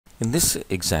In this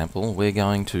example, we're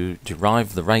going to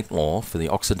derive the rate law for the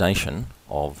oxidation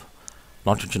of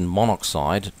nitrogen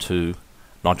monoxide to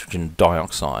nitrogen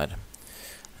dioxide.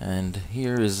 And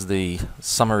here is the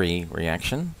summary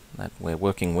reaction that we're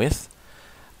working with.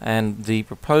 And the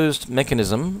proposed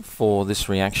mechanism for this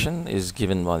reaction is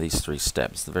given by these three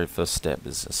steps. The very first step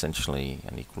is essentially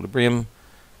an equilibrium,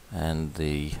 and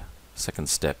the second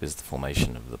step is the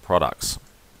formation of the products.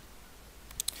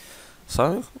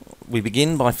 So we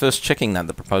begin by first checking that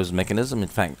the proposed mechanism in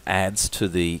fact adds to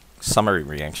the summary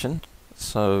reaction.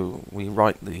 So we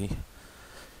write the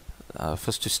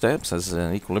first two steps as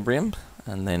an equilibrium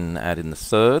and then add in the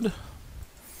third.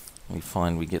 We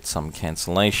find we get some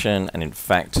cancellation, and in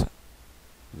fact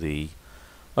the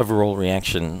overall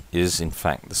reaction is in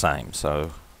fact the same.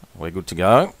 So we're good to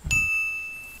go.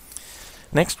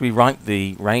 Next, we write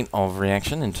the rate of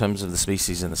reaction in terms of the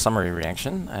species in the summary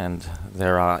reaction, and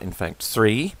there are in fact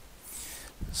three.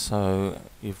 So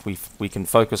if we can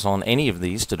focus on any of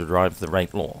these to derive the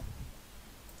rate law.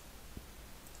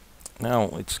 Now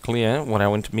it's clear what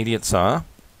our intermediates are.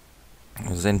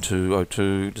 As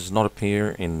N2O2 does not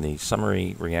appear in the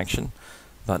summary reaction,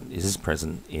 but is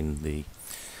present in the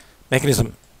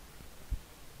mechanism.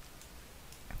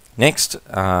 Next,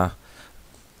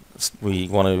 we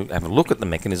want to have a look at the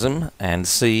mechanism and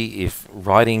see if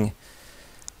writing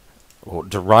or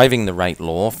deriving the rate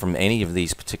law from any of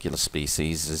these particular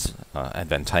species is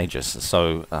advantageous.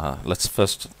 So let's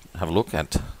first have a look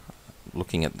at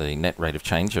the net rate of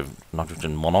change of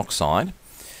nitrogen monoxide,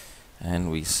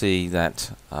 and we see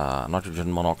that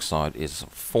nitrogen monoxide is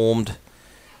formed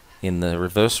in the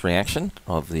reverse reaction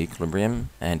of the equilibrium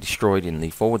and destroyed in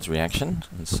the forwards reaction,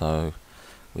 and so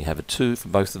we have a 2 for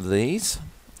both of these,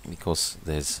 because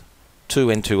there's two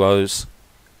N2Os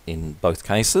in both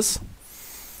cases,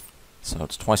 so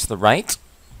it's twice the rate.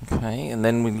 Okay, and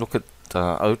then we look at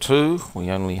O2. We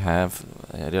only have,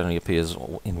 it only appears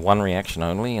in one reaction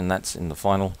only, and that's in the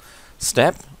final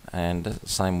step. And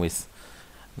same with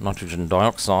nitrogen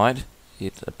dioxide,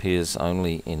 it appears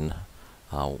only in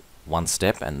one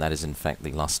step, and that is in fact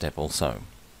the last step also.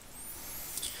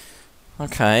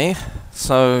 Okay,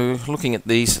 so looking at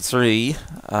these three,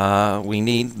 we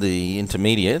need the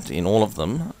intermediate in all of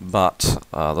them, but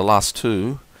the last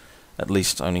two at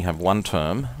least only have one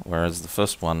term, whereas the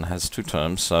first one has two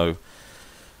terms, so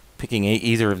picking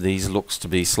either of these looks to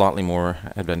be slightly more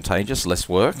advantageous, less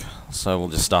work. So we'll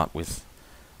just start with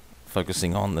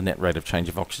focusing on the net rate of change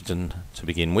of oxygen to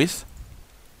begin with.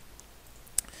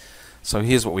 So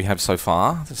here's what we have so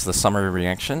far. This is the summary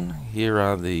reaction. Here's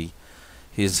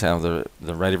how the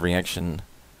rate of reaction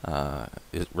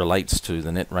it relates to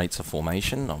the net rates of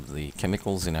formation of the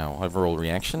chemicals in our overall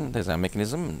reaction. There's our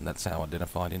mechanism, and that's our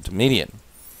identified intermediate.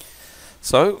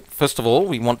 So first of all,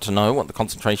 we want to know what the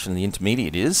concentration of the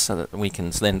intermediate is, so that we can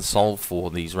then solve for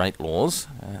these rate laws.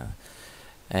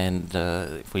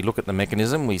 If we look at the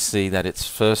mechanism, we see that it's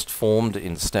first formed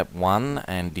in step 1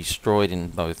 and destroyed in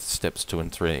both steps 2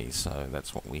 and 3. So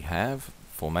that's what we have: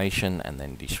 formation and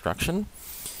then destruction.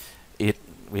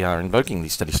 We are invoking the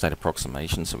steady state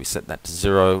approximation, so we set that to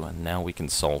 0, and now we can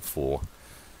solve for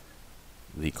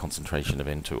the concentration of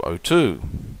N2O2.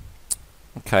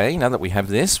 Okay, now that we have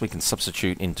this, we can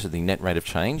substitute into the net rate of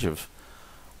change of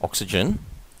oxygen,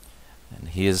 and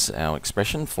here's our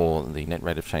expression for the net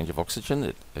rate of change of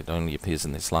oxygen. It only appears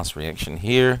in this last reaction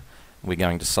here. We're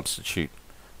going to substitute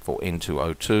for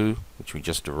N2O2, which we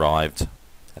just derived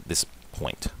at this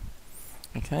point.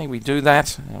 Okay, we do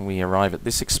that, and we arrive at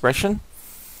this expression.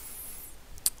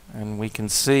 And we can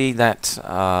see that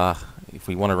if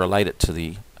we want to relate it to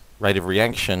the rate of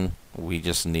reaction, we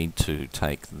just need to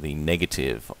take the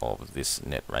negative of this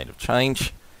net rate of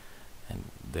change, and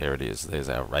there it is. There's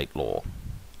our rate law.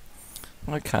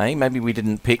 Okay, maybe we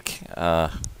didn't pick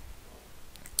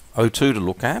O2 to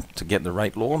look at to get the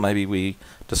rate law. Maybe we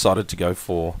decided to go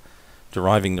for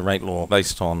deriving the rate law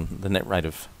based on the net rate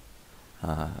of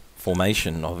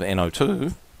formation of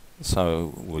NO2.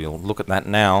 So we'll look at that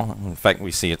now. In fact,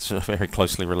 we see it's very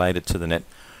closely related to the net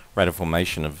rate of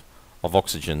formation of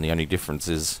oxygen. The only difference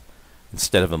is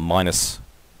instead of a minus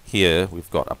here, we've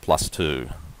got a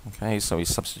 +2. Okay, so we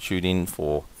substitute in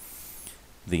for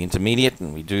the intermediate,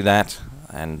 and we do that.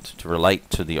 And to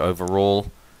relate to the overall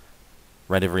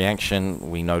rate of reaction,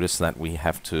 we notice that we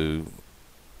have to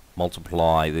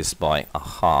multiply this by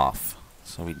 1/2.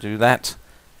 So we do that,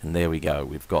 and there we go.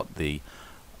 We've got the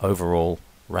overall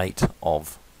rate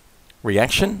of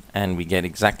reaction, and we get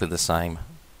exactly the same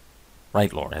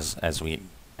rate law as we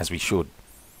should.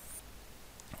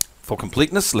 For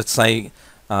completeness, let's say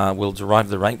we'll derive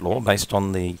the rate law based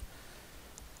on the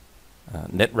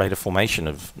net rate of formation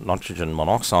of nitrogen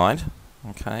monoxide.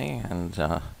 Okay,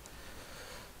 and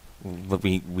but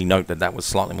we note that that was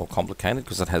slightly more complicated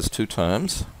because it has two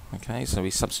terms. Okay, so we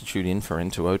substitute in for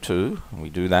N2O2, and we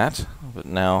do that, but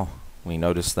now we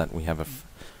notice that we have a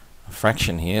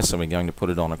fraction here, so we're going to put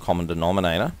it on a common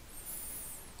denominator,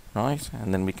 right?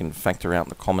 And then we can factor out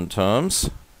the common terms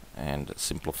and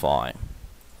simplify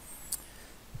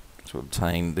to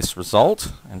obtain this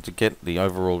result. And to get the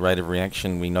overall rate of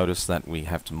reaction, we notice that we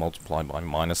have to multiply by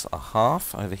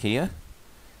 -1/2 over here.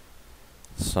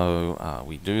 So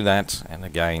we do that, and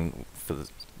again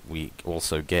we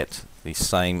also get the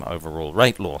same overall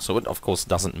rate law. So it of course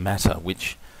doesn't matter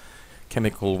which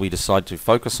chemical we decide to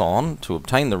focus on to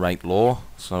obtain the rate law,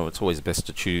 so it's always best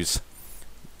to choose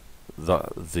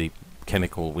the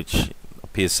chemical which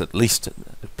appears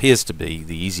to be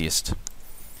the easiest.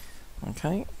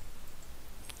 Okay.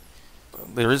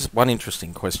 There is one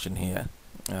interesting question here.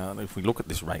 If we look at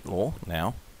this rate law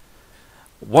now,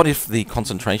 what if the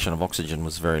concentration of oxygen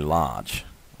was very large?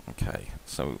 Okay,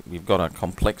 so we've got a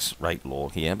complex rate law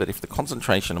here, but if the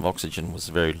concentration of oxygen was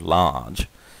very large,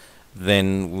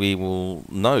 then we will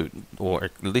note, or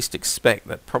at least expect,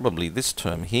 that probably this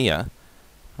term here,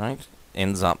 right,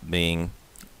 ends up being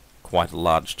quite a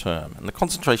large term. And the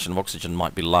concentration of oxygen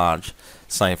might be large,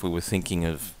 say if we were thinking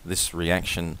of this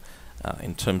reaction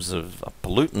in terms of a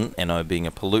pollutant, NO being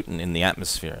a pollutant in the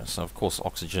atmosphere. So of course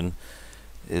oxygen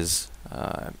is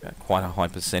quite a high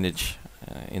percentage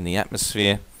in the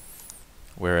atmosphere,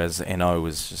 whereas NO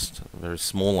is just very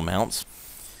small amounts.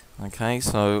 Okay,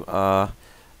 so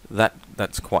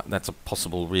that's a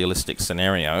possible realistic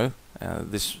scenario.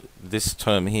 This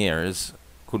term here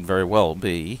could very well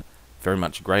be very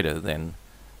much greater than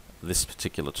this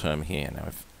particular term here. Now,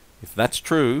 if that's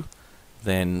true,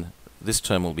 then this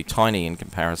term will be tiny in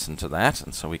comparison to that,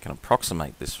 and so we can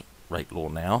approximate this rate law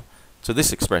now to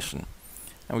this expression.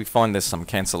 And we find there's some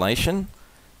cancellation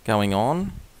going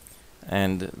on,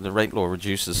 and the rate law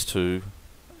reduces to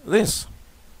this,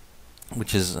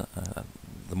 which is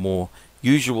the more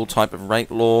usual type of rate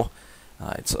law.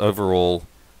 It's overall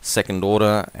second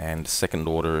order, and second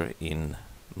order in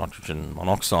nitrogen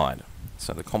monoxide.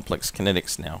 So the complex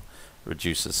kinetics now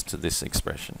reduces to this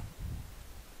expression.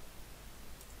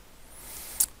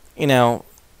 In our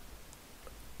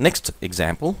next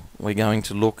example, we're going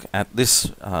to look at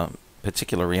this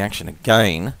particular reaction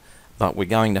again, but we're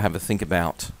going to have a think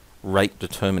about rate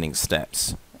determining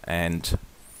steps, and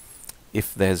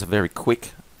if there's a very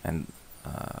quick and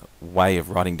way of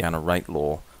writing down a rate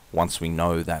law once we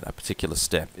know that a particular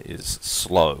step is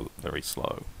slow, very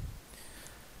slow.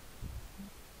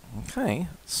 Okay,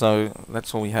 so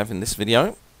that's all we have in this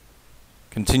video.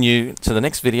 Continue to the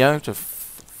next video to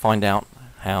find out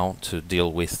how to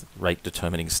deal with rate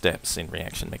determining steps in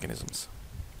reaction mechanisms.